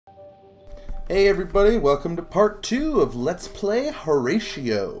Hey everybody, welcome to part 2 of Let's Play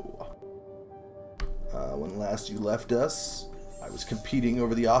Horatio. When last you left us, I was competing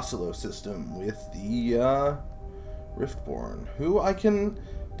over the Oslo system with the Riftborn, who I can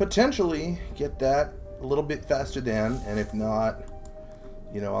potentially get that a little bit faster than, and if not,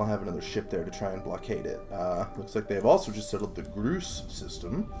 you know, I'll have another ship there to try and blockade it. Looks like they have also just settled the Groose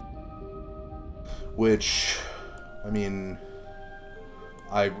system, which, I mean,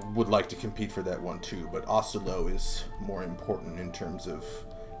 I would like to compete for that one too, but Oslo is more important in terms of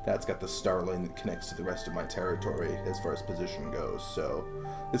that's got the star lane that connects to the rest of my territory as far as position goes. So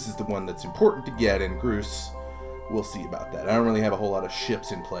this is the one that's important to get, and Groose, we'll see about that. I don't really have a whole lot of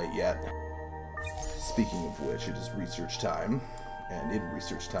ships in play yet. Speaking of which, it is research time, and in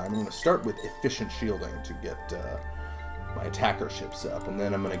research time I'm going to start with efficient shielding to get my attacker ships up, and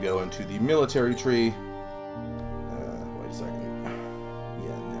then I'm going to go into the military tree. Wait a second.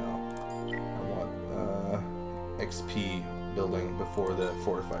 XP building before the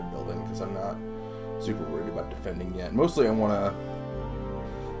fortified building, because I'm not super worried about defending yet. Mostly I want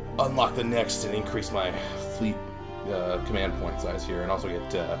to unlock the next and increase my fleet command point size here, and also get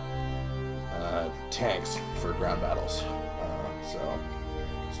tanks for ground battles. So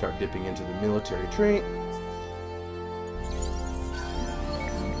start dipping into the military tree.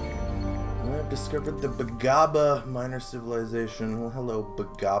 I've discovered the Bagaba minor civilization. Well, hello,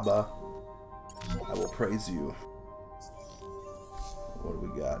 Bagaba. I will praise you. What do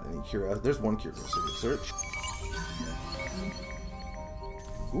we got? Any curiosity? There's one curiosity search.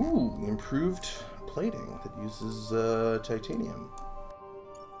 Ooh, improved plating that uses titanium.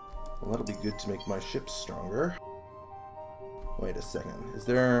 Well, that'll be good to make my ships stronger. Wait a second. Is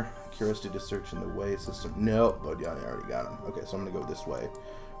there curiosity to search in the way system? No, Bodiani already got him. Okay, so I'm gonna go this way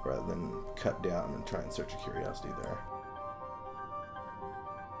rather than cut down and try and search a curiosity there.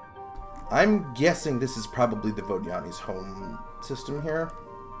 I'm guessing this is probably the Vodniani's home system here.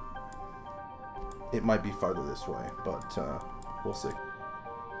 It might be farther this way, but we'll see.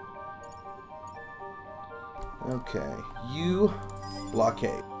 Okay, you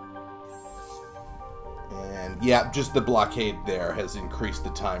blockade. And yeah, just the blockade there has increased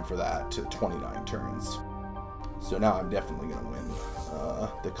the time for that to 29 turns. So now I'm definitely going to win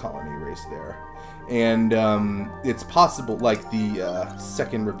the colony race there. And it's possible, like the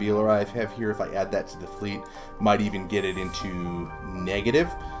second revealer I have here, if I add that to the fleet, might even get it into negative,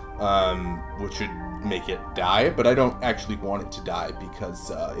 which would make it die. But I don't actually want it to die,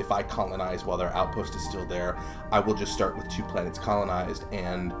 because if I colonize while their outpost is still there, I will just start with 2 planets colonized,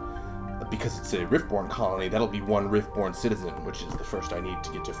 and because it's a Riftborn colony, that'll be 1 Riftborn citizen, which is the first I need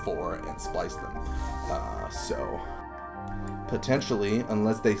to get to 4 and splice them. So potentially,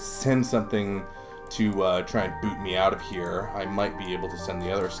 unless they send something to try and boot me out of here, I might be able to send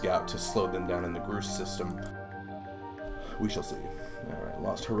the other scout to slow them down in the Groose system. We shall see. Alright,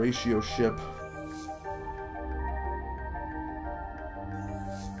 lost Horatio ship.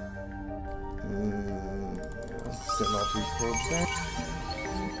 Send all 3 probes there.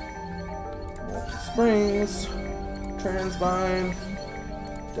 Molten Springs. Transvine.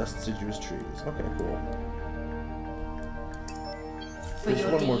 Dust Deciduous Trees. Okay, cool. For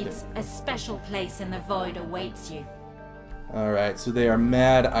your deeds, a special place in the void awaits you. Alright, so they are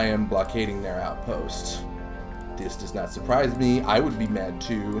mad I am blockading their outpost. This does not surprise me. I would be mad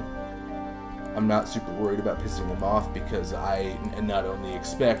too. I'm not super worried about pissing them off, because I not only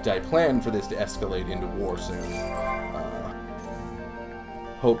expect, I plan for this to escalate into war soon.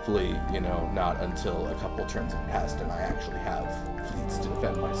 Hopefully, you know, not until a couple turns have passed and I actually have fleets to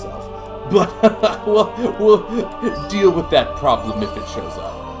defend myself. But we'll deal with that problem if it shows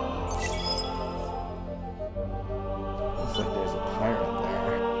up. Looks like there's a pirate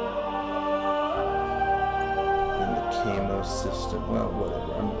there. In the Camo system. Well,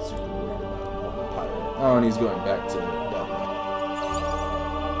 whatever. I'm not super worried about one pirate. Oh, and he's going back to Dublin.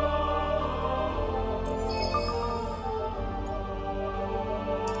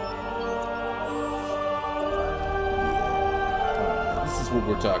 What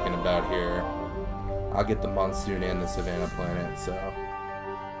we're talking about here. I'll get the Monsoon and the Savannah planet, so.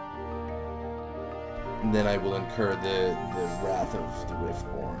 And then I will incur the wrath of the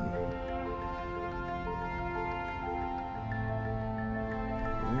Riftborn.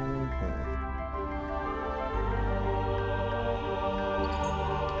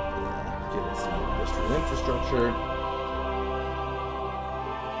 Yeah, get us some industrial infrastructure.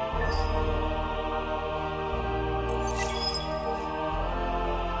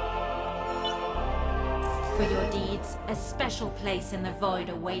 For your deeds, a special place in the void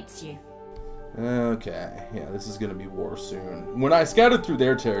awaits you. Okay, yeah, this is going to be war soon. When I scouted through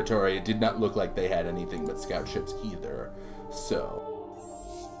their territory, it did not look like they had anything but scout ships either.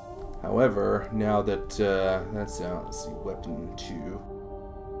 So, however, now that that's out, let's see, weapon 2.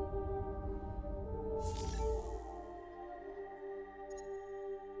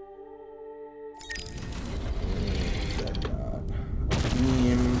 That got a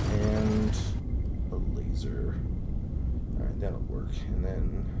beam and a laser. Alright, that'll work. And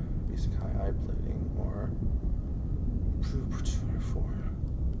then basic high eye plating or improve 204.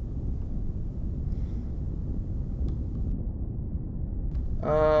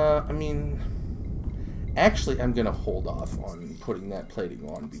 I mean, actually, I'm gonna hold off on putting that plating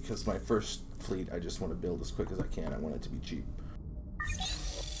on because my first fleet I just want to build as quick as I can. I want it to be cheap.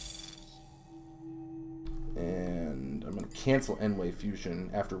 And I'm gonna cancel N-Wave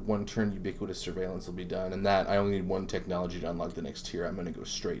Fusion. After 1 turn, ubiquitous surveillance will be done, and that I only need 1 technology to unlock the next tier. I'm gonna go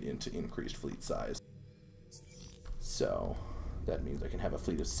straight into increased fleet size. So that means I can have a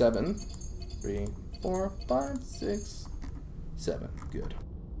fleet of 7. 3, 4, 5, 6, 7. Good.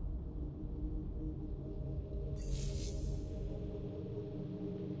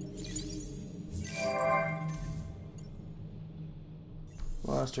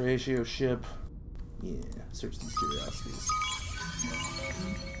 Lost Horatio ship. Yeah, search these curiosities.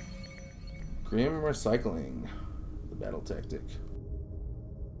 Grim Recycling. The battle tactic.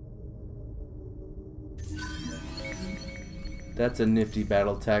 That's a nifty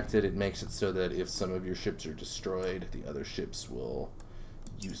battle tactic. It makes it so that if some of your ships are destroyed, the other ships will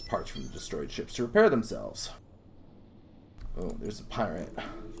use parts from the destroyed ships to repair themselves. Oh, there's a pirate.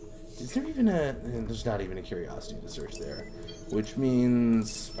 Is there even a... There's not even a curiosity to search there. Which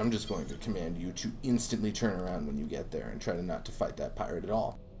means I'm just going to command you to instantly turn around when you get there and try to not to fight that pirate at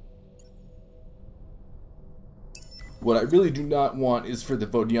all. What I really do not want is for the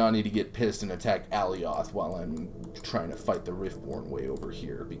Vodiani to get pissed and attack Alioth while I'm trying to fight the Riftborn way over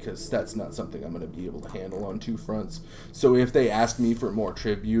here, because that's not something I'm going to be able to handle on 2 fronts. So if they ask me for more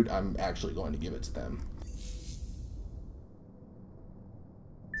tribute, I'm actually going to give it to them.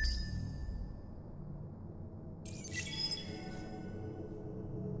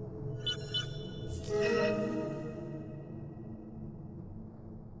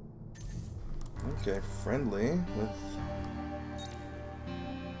 Okay, friendly with...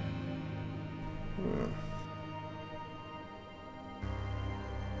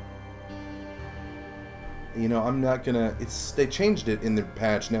 You know, I'm not gonna... They changed it in the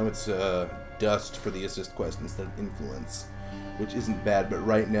patch. Now it's dust for the assist quest instead of influence, which isn't bad, but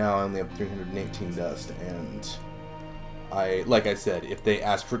right now I only have 318 dust, and like I said, if they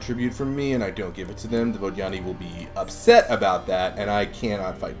ask for tribute from me and I don't give it to them, the Vodiani will be upset about that, and I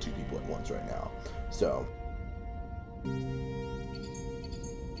cannot fight 2 people at once right now. So, look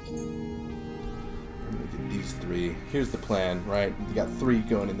at these 3. Here's the plan, right? We got 3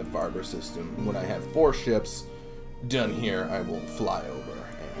 going in the Farber system. When I have 4 ships done here, I will fly over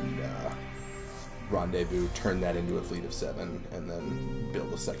and rendezvous, turn that into a fleet of 7, and then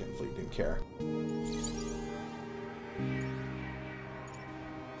build a 2nd fleet in Care.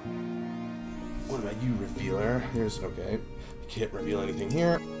 What about you, revealer? Here's, okay, you can't reveal anything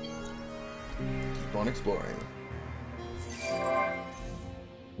here. Keep on exploring.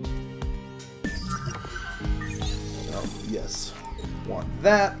 Oh, yes. Want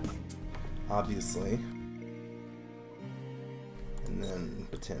that, obviously. And then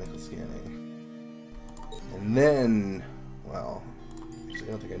botanical scanning. And then, well, actually,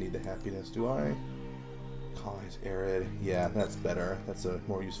 I don't think I need the happiness, do I? Colonize arid. Yeah, that's better. That's a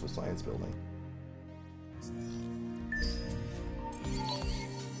more useful science building.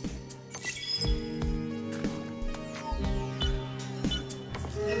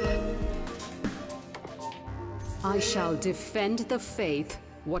 I shall defend the faith,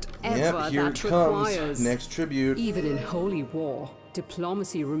 whatever yep, here that it comes. requires. Next tribute. Even in holy war,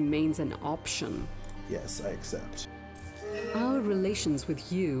 diplomacy remains an option. Yes, I accept. Our relations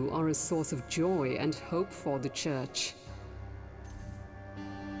with you are a source of joy and hope for the Church.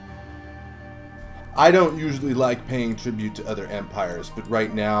 I don't usually like paying tribute to other empires, but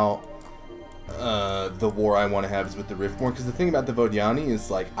right now, the war I want to have is with the Riftborn, because the thing about the Vodiani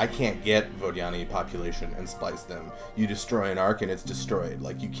is, like, I can't get Vodiani population and splice them. You destroy an arc and it's destroyed.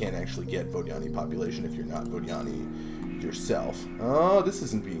 Like, you can't actually get Vodiani population if you're not Vodiani yourself. Oh, this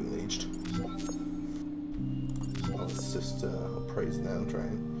isn't being leached. Let's just praise them, try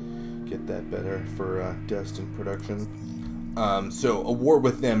and get that better for dust and production. So a war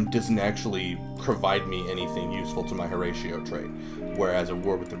with them doesn't actually provide me anything useful to my Horatio trait, whereas a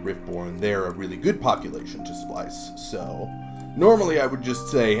war with the Riftborn, they're a really good population to splice, so Normally I would just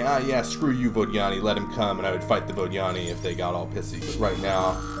say, ah, yeah, screw you, Vodjani, let him come, and I would fight the Vodjani if they got all pissy. But right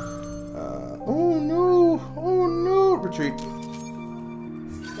now, oh no, retreat.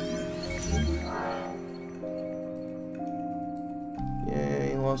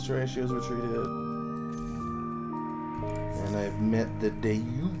 Yay, lost Horatio's retreated. And I've met the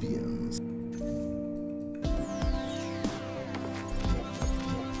Deuvians.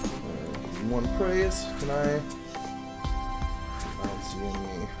 One praise, can I don't see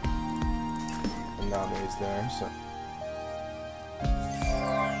any anomalies there, so.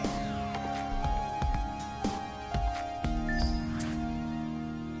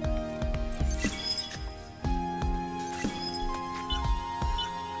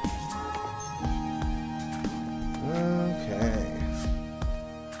 Okay.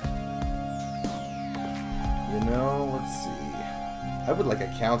 You know, let's see. I would like a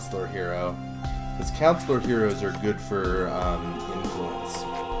counselor hero, because counselor heroes are good for influence.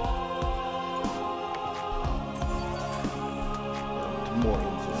 And more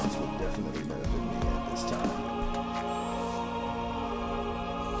influence would definitely benefit me at this time.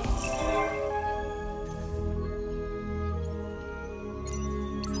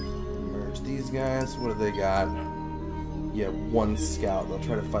 Merge these guys. What do they got? Yeah, one scout. They'll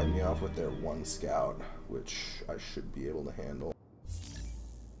try to fight me off with their one scout, which I should be able to handle.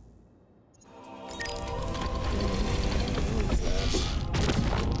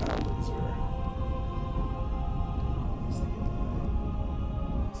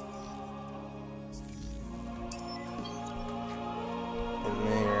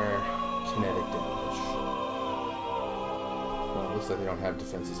 Like they don't have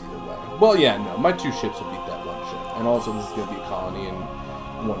defenses either way. Well, yeah, no, my two ships will beat that one ship. And also, this is going to be a colony in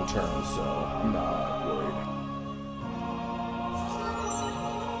one turn, so I'm not worried.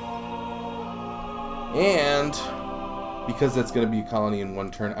 And because that's going to be a colony in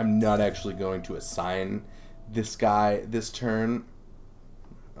one turn, I'm not actually going to assign this guy this turn.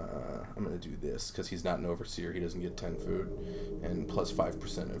 I'm going to do this because he's not an overseer. He doesn't get 10 food. And plus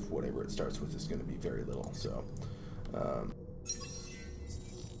 5% of whatever it starts with is going to be very little. So,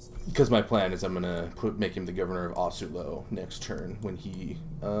 because my plan is I'm gonna make him the governor of Osulo next turn when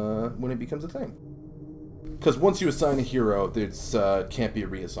it becomes a thing. Because once you assign a hero, it's can't be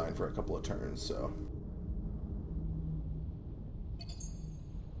reassigned for a couple of turns. So.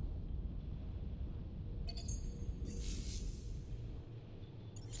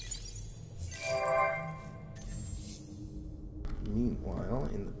 Meanwhile,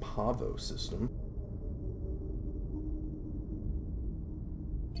 in the Pavo system.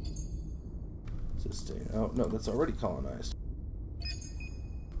 Oh, no, that's already colonized.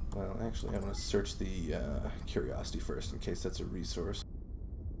 Well, actually, I'm going to search the curiosity first in case that's a resource.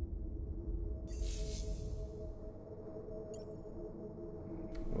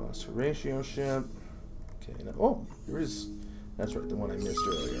 Lost Horatio ship. Okay, now, oh, here is, that's right, the one I missed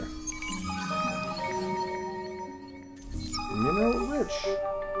earlier. Mineral rich.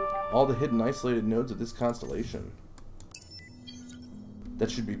 All the hidden isolated nodes of this constellation. That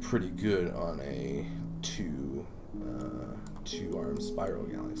should be pretty good on a two-armed spiral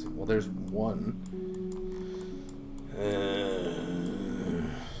galaxy. Well, there's one.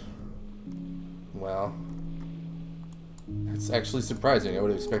 Well, it's actually surprising. I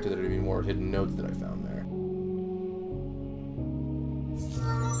would have expected there to be more hidden nodes that I found there.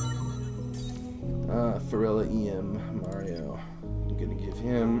 Farella EM Mario. I'm gonna give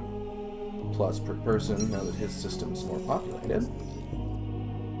him plus per person now that his system's more populated.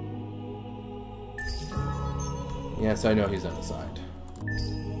 Yes, I know he's unassigned.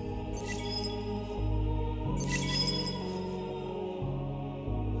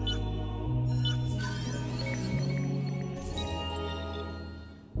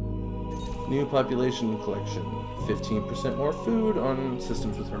 New population collection. 15% more food on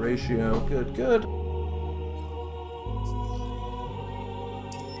systems with Horatio. Good, good.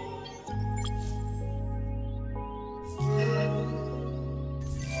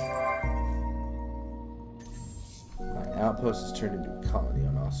 Outpost is turned into a colony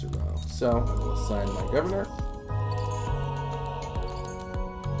on Osulo. So, I will assign my governor.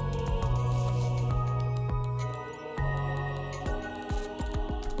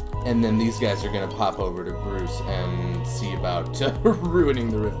 And then these guys are going to pop over to Bruce and see about ruining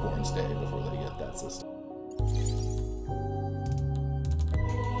the Riftborn stay before they get that system.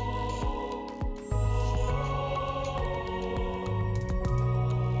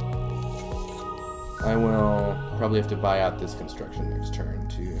 I will probably have to buy out this construction next turn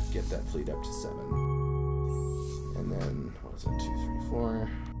to get that fleet up to 7. And then, what was it, 2, 3, 4?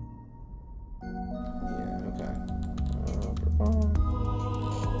 Yeah, okay.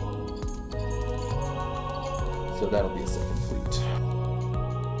 So that'll be a second fleet.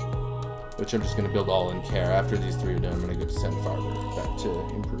 Which I'm just going to build all in care. After these 3 are done, I'm going to go send farther back to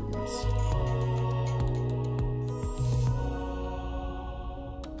improvements.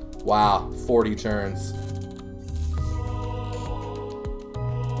 Wow, 40 turns.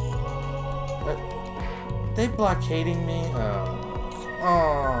 Are they blockading me? Oh.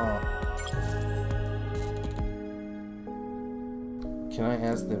 Can I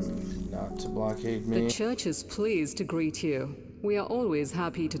ask them not to blockade me? The church is pleased to greet you. We are always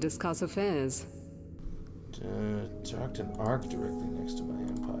happy to discuss affairs. Docked an arc directly next to my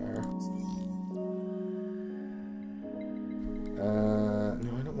empire.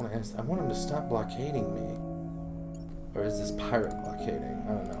 No, I don't want to ask. I want him to stop blockading me. Or is this pirate blockading?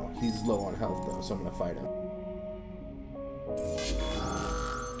 I don't know. He's low on health though, so I'm gonna fight him.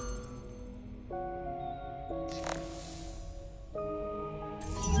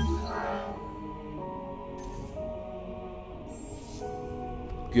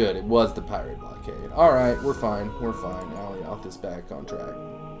 Good, it was the pirate blockade. Alright, we're fine. We're fine. Alioth is back on track.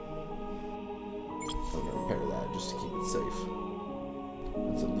 I'm gonna repair that just to keep it safe.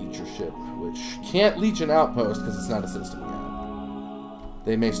 It's a leecher ship, which can't leech an outpost because it's not a system yet.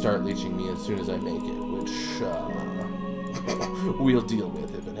 They may start leeching me as soon as I make it, which we'll deal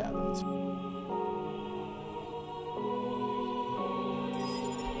with if it happens.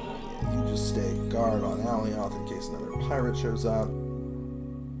 Yeah, you just stay guard on Alioth in case another pirate shows up.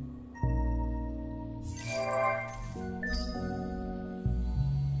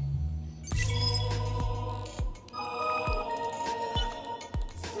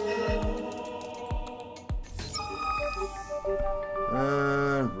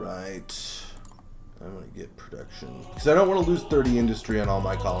 Right. I'm gonna get production because I don't want to lose 30 industry on all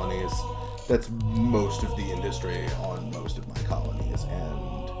my colonies. That's most of the industry on most of my colonies,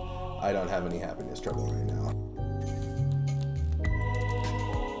 and I don't have any happiness trouble right now.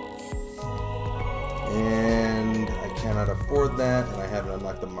 And I cannot afford that, and I haven't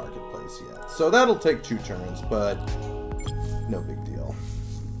unlocked the marketplace yet. So that'll take 2 turns, but no big deal.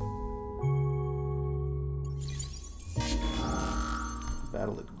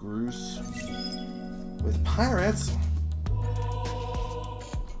 Battle at Groose with pirates.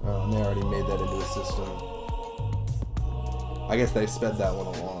 Oh, and they already made that into a system. I guess they sped that one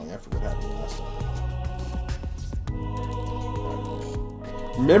along after what happened last time.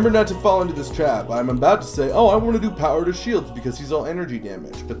 Remember not to fall into this trap. I'm about to say, oh, I want to do power to shields because he's all energy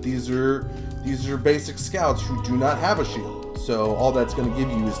damage. But these are basic scouts who do not have a shield. So all that's going to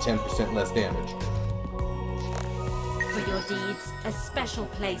give you is 10% less damage. For your deeds, a special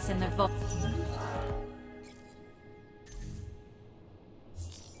place in the vault.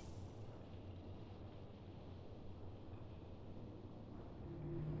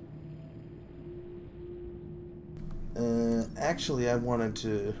 Actually, I wanted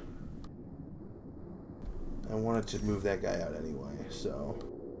to move that guy out anyway, so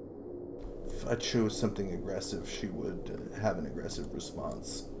if I chose something aggressive, she would have an aggressive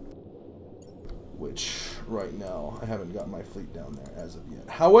response. Which, right now, I haven't got my fleet down there as of yet.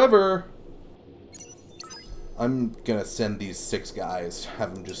 However, I'm gonna send these 6 guys,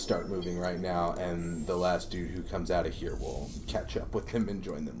 have them just start moving right now, and the last dude who comes out of here will catch up with them and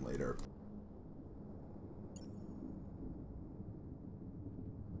join them later.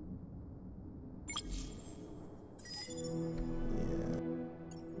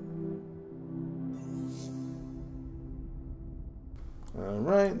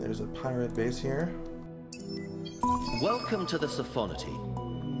 Alright, there's a pirate base here. Welcome to the Sophonoty.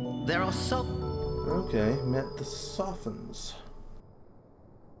 There are some... Okay, met the Sophons.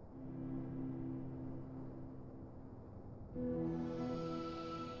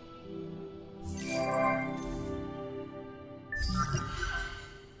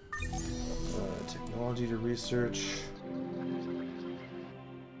 Technology to research.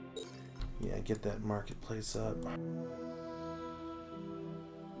 Yeah, get that marketplace up.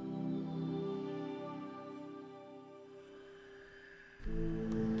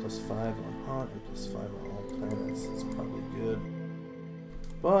 +5 on hot and +5 on all planets. That's probably good.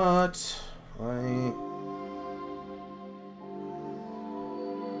 But I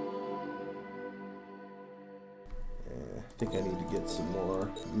think I need to get some more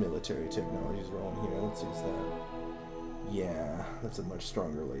military technologies rolling here. Let's use that. Yeah, that's a much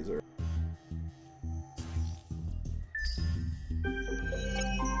stronger laser.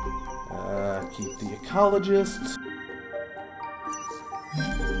 Keep the ecologists.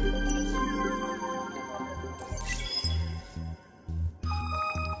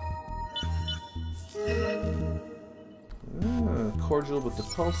 Cordial with the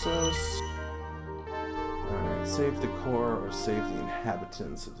Pulsos. Alright, Save the core or save the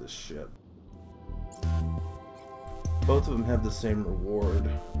inhabitants of this ship. Both of them have the same reward.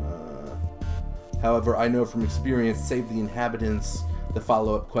 However, I know from experience, save the inhabitants, the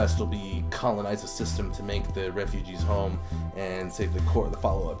follow-up quest will be colonize a system to make the refugees home, and save the core, the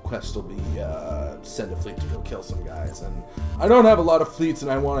follow-up quest will be send a fleet to go kill some guys. And I don't have a lot of fleets and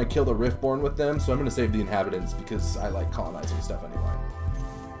I want to kill the Riftborn with them, so I'm going to save the inhabitants because I like colonizing stuff anyway.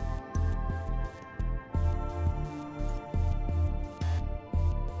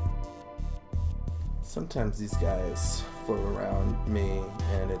 Sometimes these guys float around me,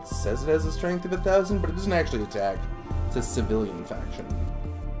 and it says it has a strength of 1,000, but it doesn't actually attack. It's a civilian faction.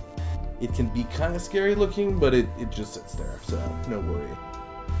 It can be kind of scary looking, but it just sits there, so no worry.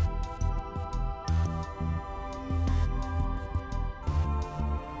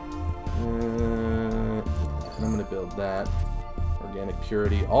 And I'm going to build that. Organic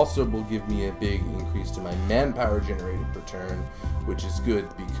Purity also will give me a big increase to my manpower generated per turn, which is good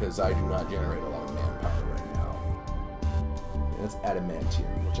because I do not generate a lot of manpower right now. And that's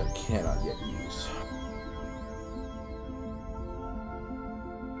Adamantium, which I cannot yet use.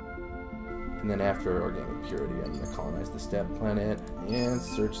 And then after Organic Purity, I'm going to colonize the Steppe planet and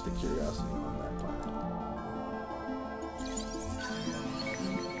search the curiosity on that planet.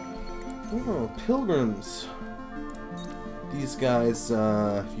 Oh, pilgrims! These guys,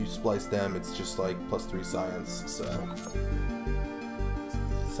 if you splice them, it's just like +3 science, so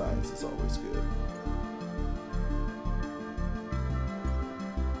science is always good.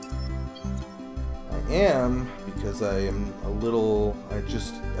 I am, because I am a little, I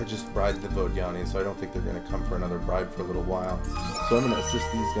just bribed the Vodiani, so I don't think they're going to come for another bribe for a little while. So I'm going to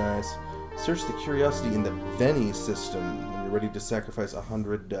assist these guys. Search the curiosity in the Veni system when you're ready to sacrifice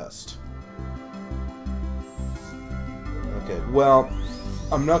 100 dust. Okay, well,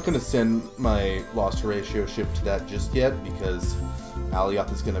 I'm not going to send my Lost Horatio ship to that just yet, because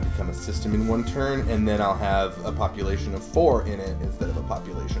Alioth is going to become a system in one turn, and then I'll have a population of 4 in it instead of a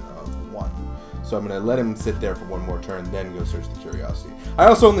population of 1. So I'm going to let him sit there for one more turn, then go search the curiosity. I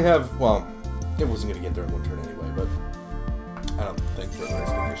also only have, well, it wasn't going to get there in one turn anyway, but I don't think further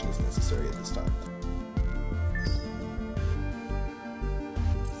explanation is necessary at this time.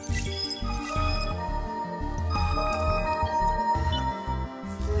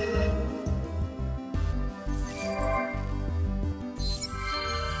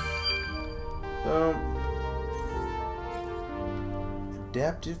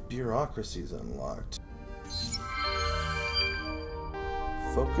 Adaptive bureaucracies unlocked.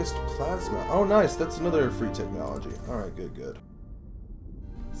 Focused plasma. Oh, nice. That's another free technology. Alright, good, good.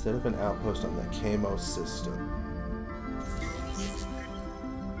 Set up an outpost on the Kamo system.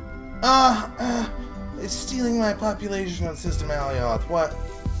 It's stealing my population on System Alioth. What?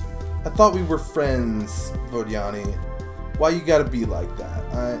 I thought we were friends, Vodiani. Why you gotta be like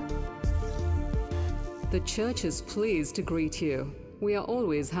that? The church is pleased to greet you. We are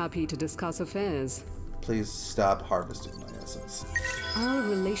always happy to discuss affairs. Please stop harvesting my essence. Our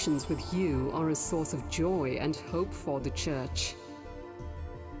relations with you are a source of joy and hope for the church.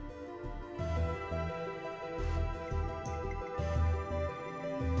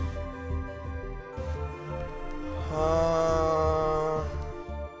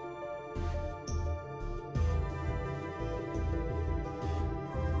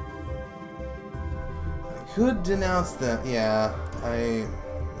 I could denounce them. Yeah,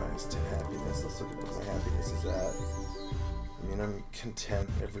 minus 10 happiness. Let's look at what my happiness is at. I mean, I'm content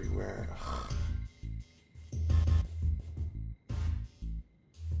everywhere. Ugh.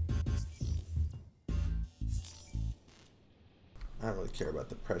 I don't really care about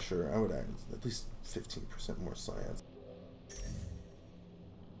the pressure. I would add at least 15% more science.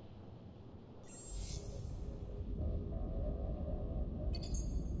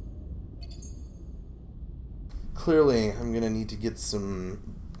 Clearly, I'm gonna need to get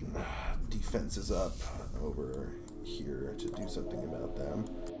some defenses up over here to do something about them.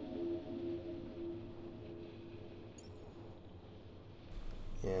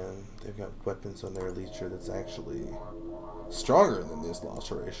 And they've got weapons on their leacher that's actually stronger than this Lost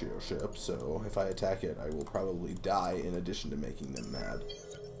Horatio ship, so if I attack it, I will probably die in addition to making them mad.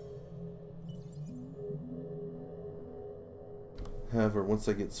 However, once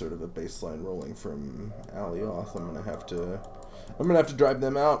I get sort of a baseline rolling from Alioth, I'm gonna have to drive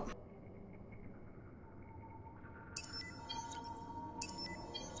them out.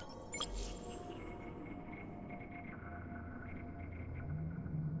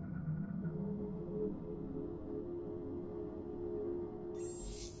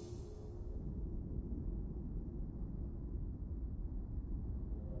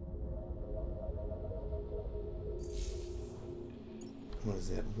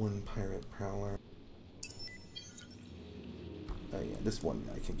 that one pirate prowler? Oh yeah, this one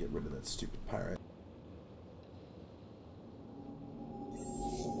guy can get rid of that stupid pirate.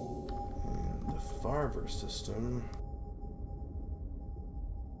 And the Farver system.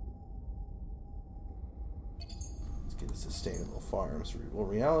 Let's get a sustainable farm, cerebral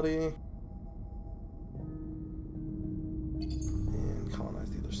reality. And colonize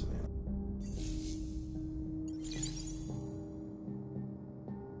the other savannah.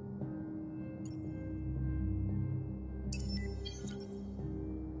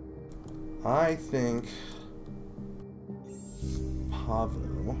 I think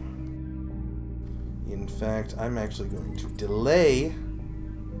Pavo. In fact, I'm actually going to delay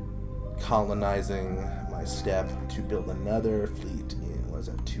colonizing my step to build another fleet in, what is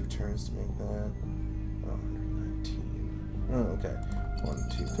that, 2 turns to make that? Oh, 119. Oh, okay. 1,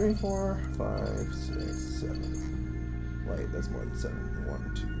 2, 3, 4, 5, 6, 7. Wait, that's more than 7.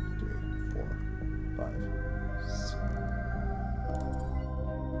 1, 2, 3, 4, 5, 6.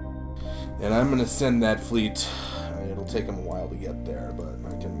 And I'm gonna send that fleet. It'll take them a while to get there, but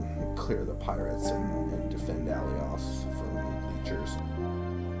I can clear the pirates and defend Alioth from leechers.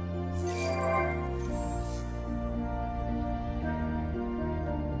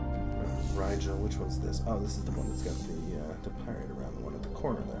 Rigel, which one's this? Oh, this is the one that's got the pirate around the one at the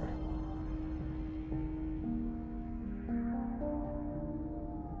corner there.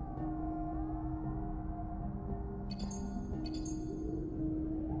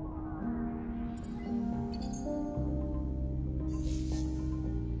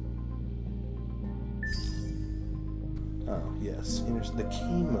 Oh, yes. Here's the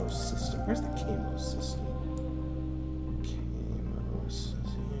Kamos system. Where's the Kamos system? Kamos.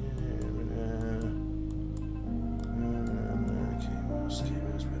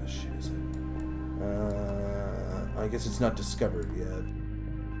 Kamos, where the shit is it? I guess it's not discovered yet.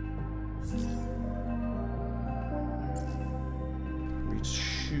 Reach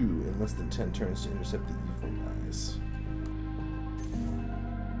Shu in less than 10 turns to intercept the evil guys.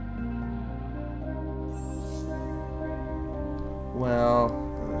 Well,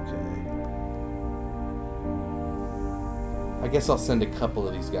 okay. I guess I'll send a couple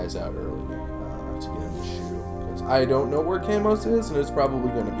of these guys out early to get in the shoe. Because I don't know where Kamos is, and it's probably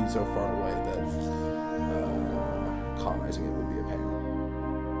going to be so far away that colonizing it would be a pain.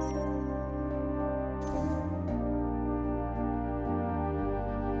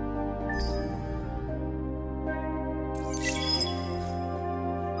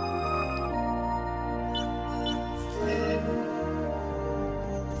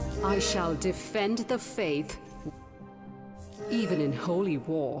 I shall defend the faith. Even in holy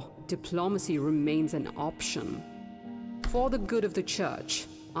war, diplomacy remains an option. For the good of the church,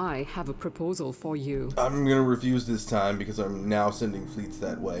 I have a proposal for you. I'm gonna refuse this time because I'm now sending fleets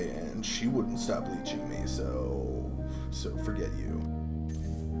that way, and she wouldn't stop leeching me, so forget you.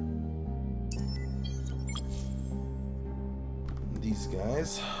 These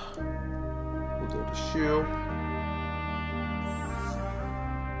guys will go to Shu.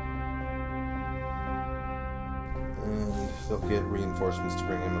 And they'll get reinforcements to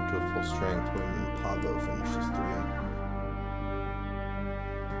bring him up to a full strength when Pavo finishes 3.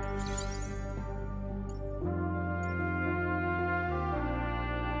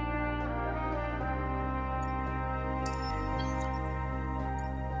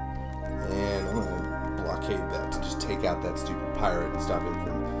 And I'm gonna blockade that to just take out that stupid pirate and stop him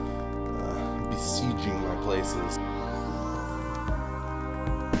from besieging my places.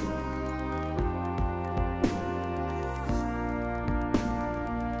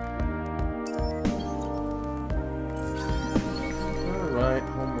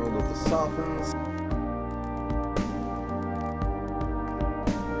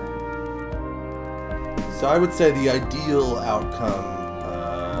 So I would say the ideal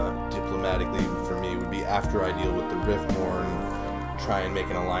outcome, diplomatically for me, would be after I deal with the Riftborn, try and make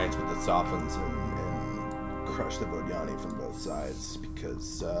an alliance with the Sophons and crush the Vodiani from both sides,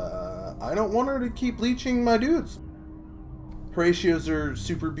 because I don't want her to keep leeching my dudes. Horatios are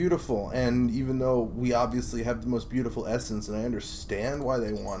super beautiful, and even though we obviously have the most beautiful essence, and I understand why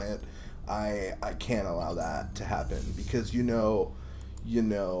they want it, I can't allow that to happen, because you know,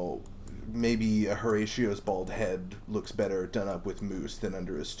 maybe a Horatio's bald head looks better done up with mousse than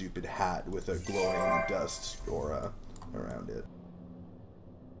under a stupid hat with a glowing dust aura around it.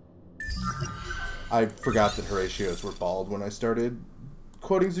 I forgot that Horatios were bald when I started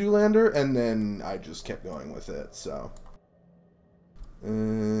quoting Zoolander, and then I just kept going with it, so.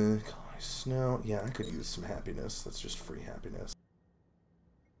 Snow. Yeah, I could use some happiness. That's just free happiness.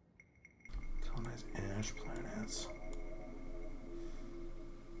 Colonize ash planets.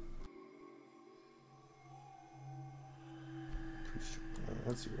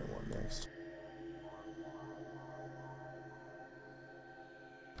 let's see what I want next.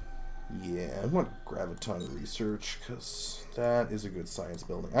 Yeah, I want graviton research, because that is a good science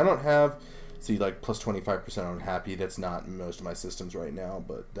building. I don't have, see, like, plus 25% on happy. That's not in most of my systems right now,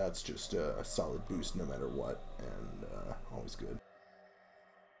 but that's just a solid boost no matter what, and always good.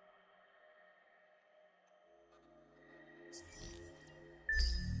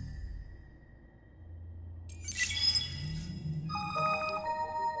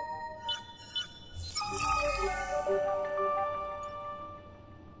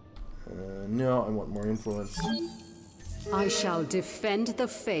 No, I want more influence. I shall defend the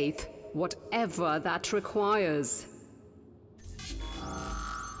faith, whatever that requires.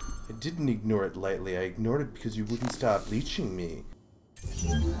 I didn't ignore it lightly. I ignored it because you wouldn't stop leeching me.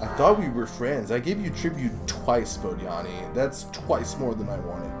 I thought we were friends. I gave you tribute twice, Vodiani. That's twice more than I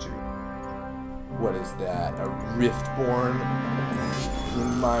wanted to. What is that? A Riftborn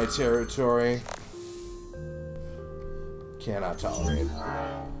in my territory? Cannot tolerate.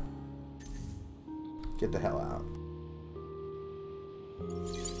 Get the hell out.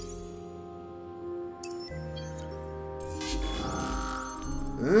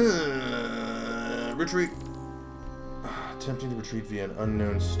 Retreat. Attempting to retreat via an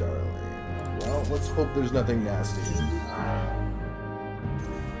unknown star lane. Well, let's hope there's nothing nasty.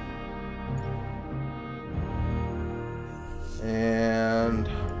 And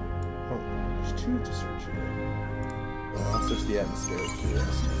oh, there's two to search here. Well, I'll search the atmospheric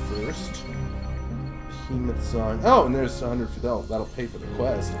curiosity first. Behemoth song. Oh, and there's 100 Fidel. That'll pay for the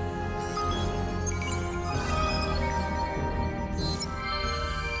quest.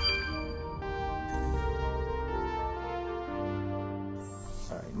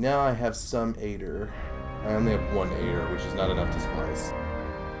 Alright, now I have some Aider. I only have one Aider, which is not enough to splice.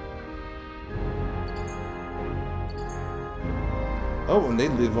 Oh, and they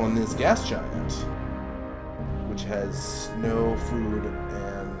live on this gas giant, which has no food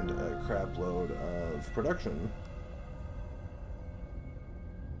and a crap load of production.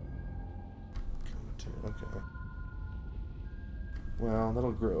 Okay. Well,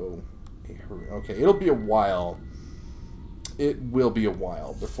 that'll grow. Okay, it'll be a while. It will be a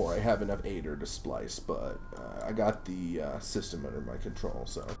while before I have enough Aider to splice, but I got the system under my control,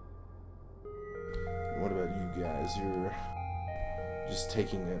 so. What about you guys? You're just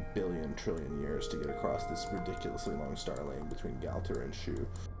taking a billion trillion years to get across this ridiculously long star lane between Galter and Shu.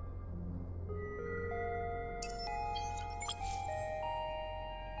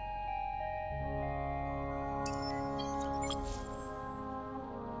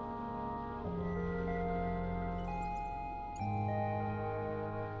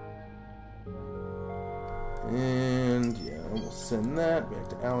 And yeah, we'll send that back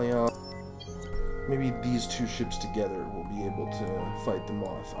to Alioth. Maybe these two ships together will be able to fight them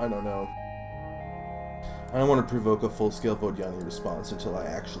off. I don't know. I don't want to provoke a full-scale Vodiani response until I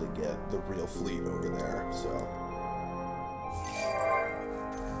actually get the real fleet over there, so.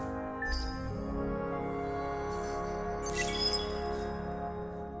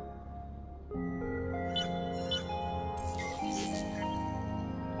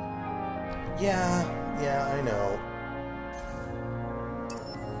 Yeah, I know.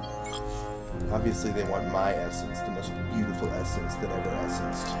 Obviously they want my essence, the most beautiful essence that ever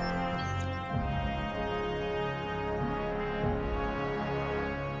essenced.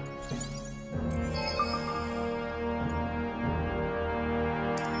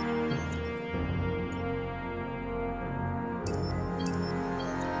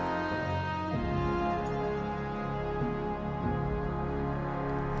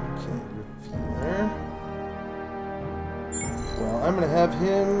 I'm gonna have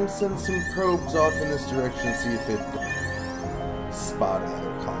him send some probes off in this direction, see if it spot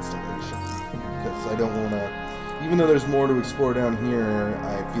another constellation. Because I don't wanna, even though there's more to explore down here,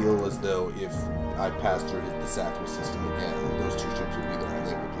 I feel as though if I pass through the Sathra system again, those two ships would be there and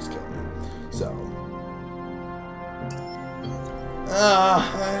they would just kill me. So.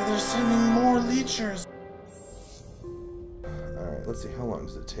 They're sending more leechers. Alright, let's see, how long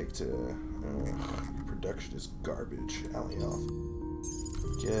does it take to... production is garbage, Alioth.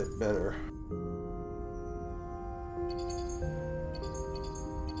 Get better.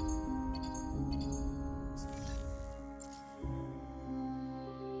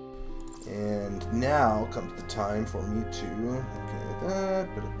 And now comes the time for me to... Okay,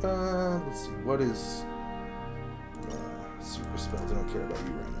 let's see, what is... super spells, I don't care about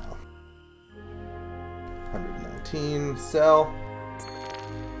you right now. 119, sell.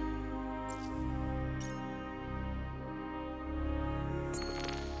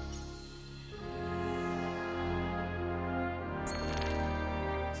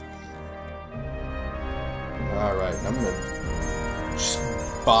 Alright, I'm gonna just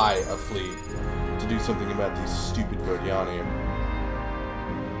buy a fleet to do something about these stupid Vodiani.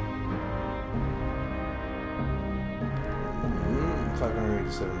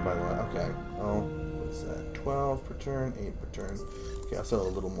 587 by line. Okay. Oh, what's that? 12 per turn, 8 per turn. Okay, I'll sell a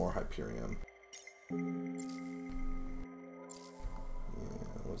little more Hyperion. Yeah,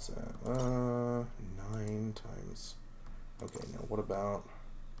 what's that? 9 times. Okay, now what about...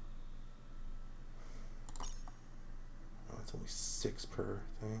 Oh, it's only 6 per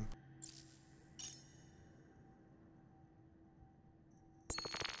thing.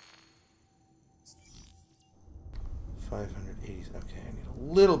 $580. Okay, I need a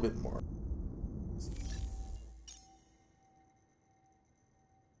little bit more.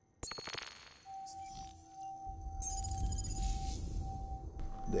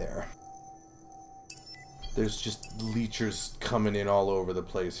 There. There's just leechers coming in all over the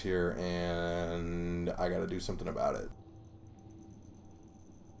place here, and I gotta do something about it.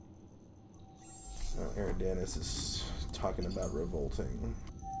 Oh, Eridanus is talking about revolting.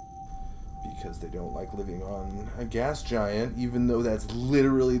 Because they don't like living on a gas giant, even though that's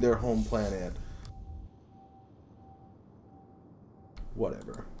literally their home planet.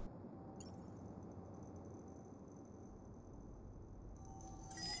 Whatever.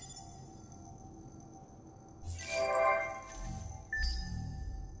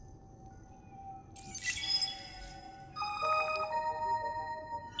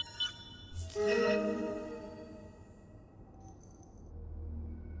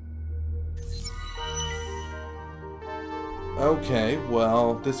 Okay,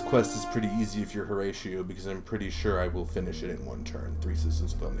 well, this quest is pretty easy if you're Horatio, because I'm pretty sure I will finish it in 1 turn. 3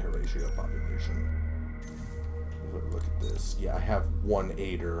 systems on the Horatio population. Look at this. Yeah, I have 1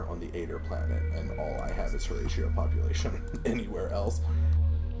 Aider on the Aider planet, and all I have is Horatio population anywhere else.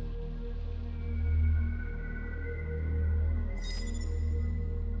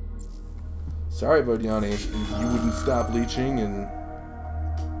 Sorry, Vodiani, you wouldn't stop leeching, and...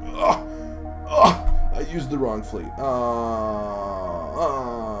 I used the wrong fleet. Alright,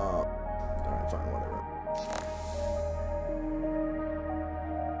 fine, whatever.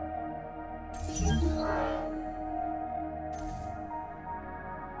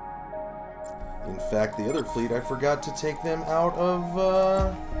 In fact, the other fleet, I forgot to take them out of,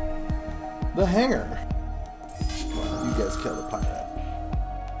 the hangar. Well, you guys kill the pirate.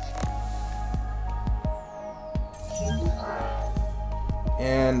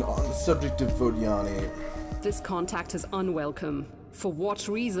 And on the subject of Vodiani... This contact is unwelcome. For what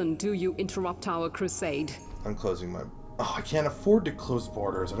reason do you interrupt our crusade? I'm closing my... Oh, I can't afford to close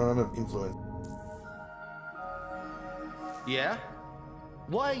borders. I don't have enough influence. Yeah?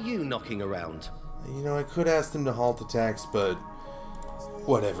 Why are you knocking around? You know, I could ask them to halt attacks, but...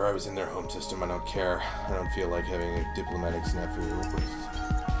 Whatever, I was in their home system. I don't care. I don't feel like having a diplomatic snafu with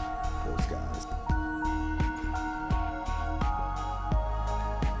those guys.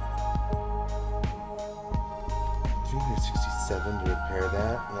 $367 to repair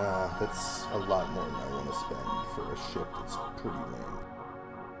that? Nah, that's a lot more than I want to spend for a ship that's pretty lame.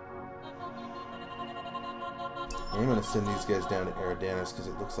 I'm going to send these guys down to Eridanus because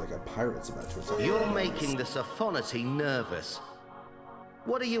it looks like a pirate's about to attack. You're making the Sophonoty nervous.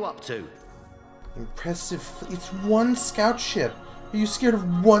 What are you up to? Impressive. It's 1 scout ship. Are you scared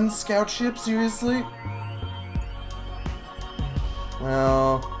of 1 scout ship? Seriously?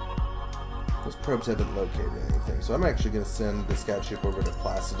 Well... Those probes haven't located anything, so I'm actually going to send the scout ship over to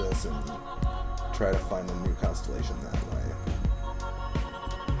Placidus and try to find a new constellation that way.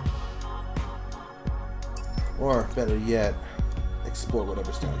 Or, better yet, explore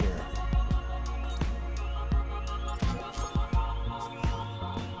whatever's down here.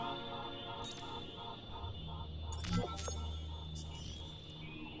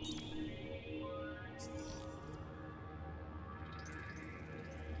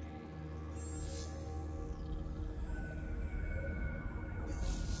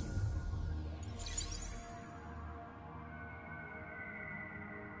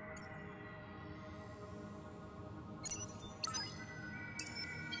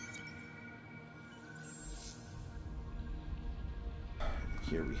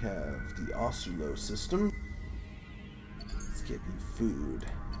 Here we have the Osulo system. Let's get you food.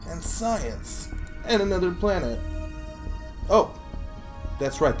 And science! And another planet! Oh!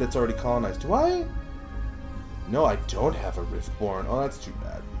 That's right, that's already colonized. Do I? No, I don't have a Riftborn. Oh, that's too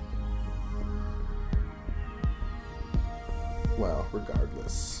bad. Well,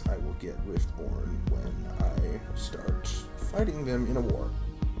 regardless, I will get Riftborn when I start fighting them in a war.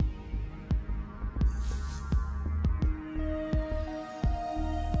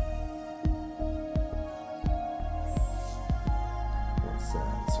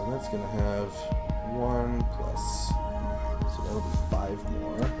 going to have 1 plus. So that'll be 5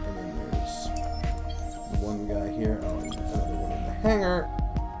 more. And then there's one guy here. Oh, and another one in the hangar.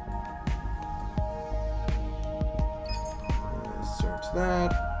 Search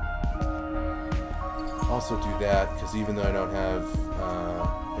that. Also do that, because even though I don't have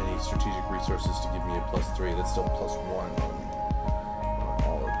any strategic resources to give me a +3, that's still +1 on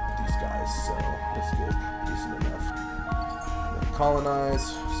all of these guys, so that's good. Decent enough. Then colonize,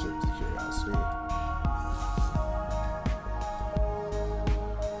 serves the curiosity.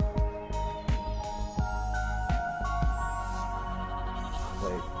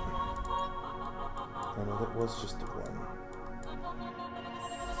 Wait. Oh no, that was just the one.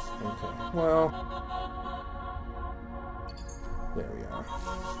 Okay, well, there we are.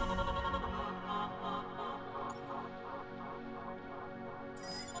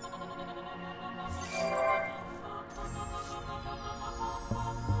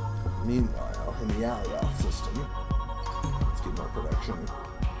 Meanwhile, in the Alioth system, let's get more production.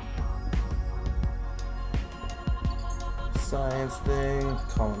 Science thing,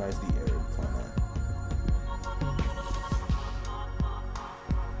 colonize the arid planet.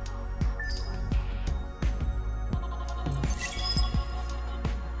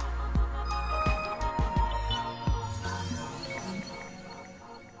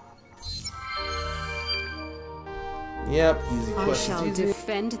 Yep, easy I questions. shall Easy.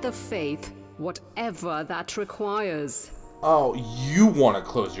 defend the faith, whatever that requires. Oh, you want to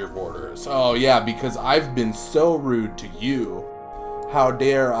close your borders. Oh, yeah, because I've been so rude to you. How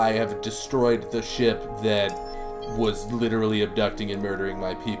dare I have destroyed the ship that was literally abducting and murdering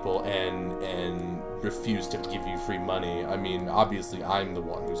my people and refused to give you free money. I mean, obviously I'm the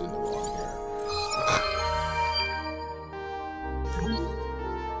one who's in the wrong here.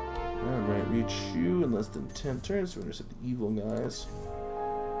 Alright, reach you in less than 10 turns to intercept the evil guys.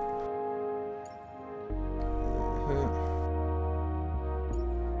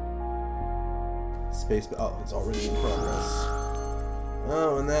 Space, oh, it's already in progress.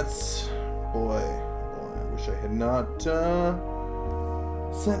 Oh, and that's, boy, I wish I had not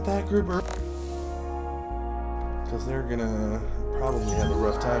sent that group early. Because they're gonna probably have a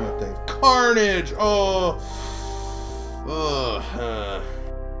rough time with things. Carnage! Oh! Ugh.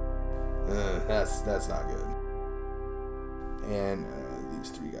 That's not good. And these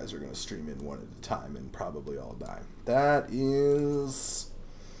 3 guys are going to stream in one at a time and probably all die. That is...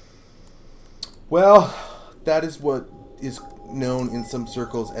 Well, that is what is known in some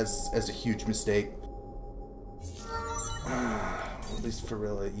circles as a huge mistake. At least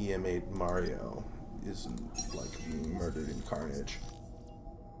Farilla EM8 Mario isn't, like, being murdered in Carnage.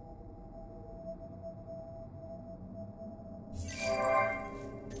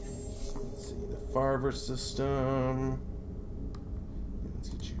 Farver system. Let's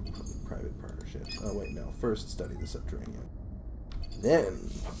get you public-private partnerships. Oh wait, no. First, study the subterranean. Then,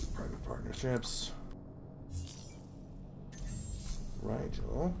 public-private partnerships.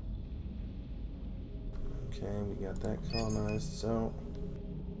 Rigel. Okay, we got that colonized, so...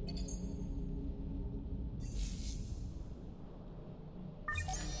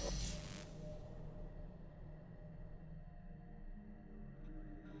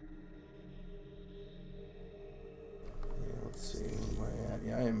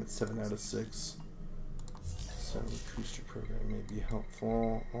 I am at 7 out of 6. So booster program may be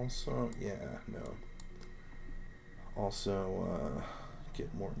helpful. Also, yeah, no. Also,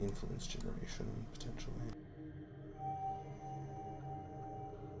 get more influence generation potentially.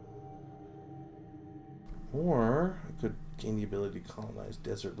 Or I could gain the ability to colonize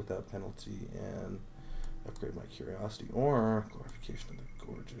desert without penalty and upgrade my curiosity. Or glorification of the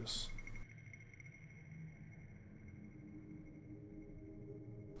gorgeous.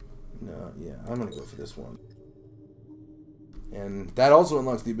 No, yeah, I'm gonna go for this one. And that also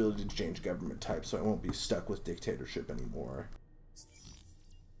unlocks the ability to change government type, so I won't be stuck with dictatorship anymore.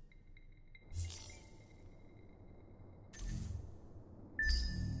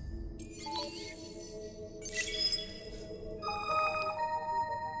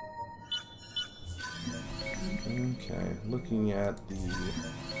 Okay, looking at the...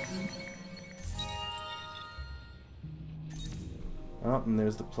 Oh, and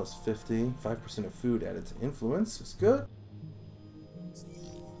there's the plus 50. 5% of food added to influence. It's good.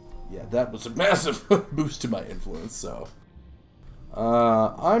 Yeah, that was a massive boost to my influence, so...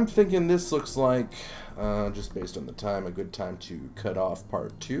 I'm thinking this looks like, just based on the time, a good time to cut off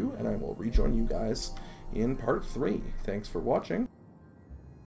part 2, and I will rejoin you guys in part 3. Thanks for watching.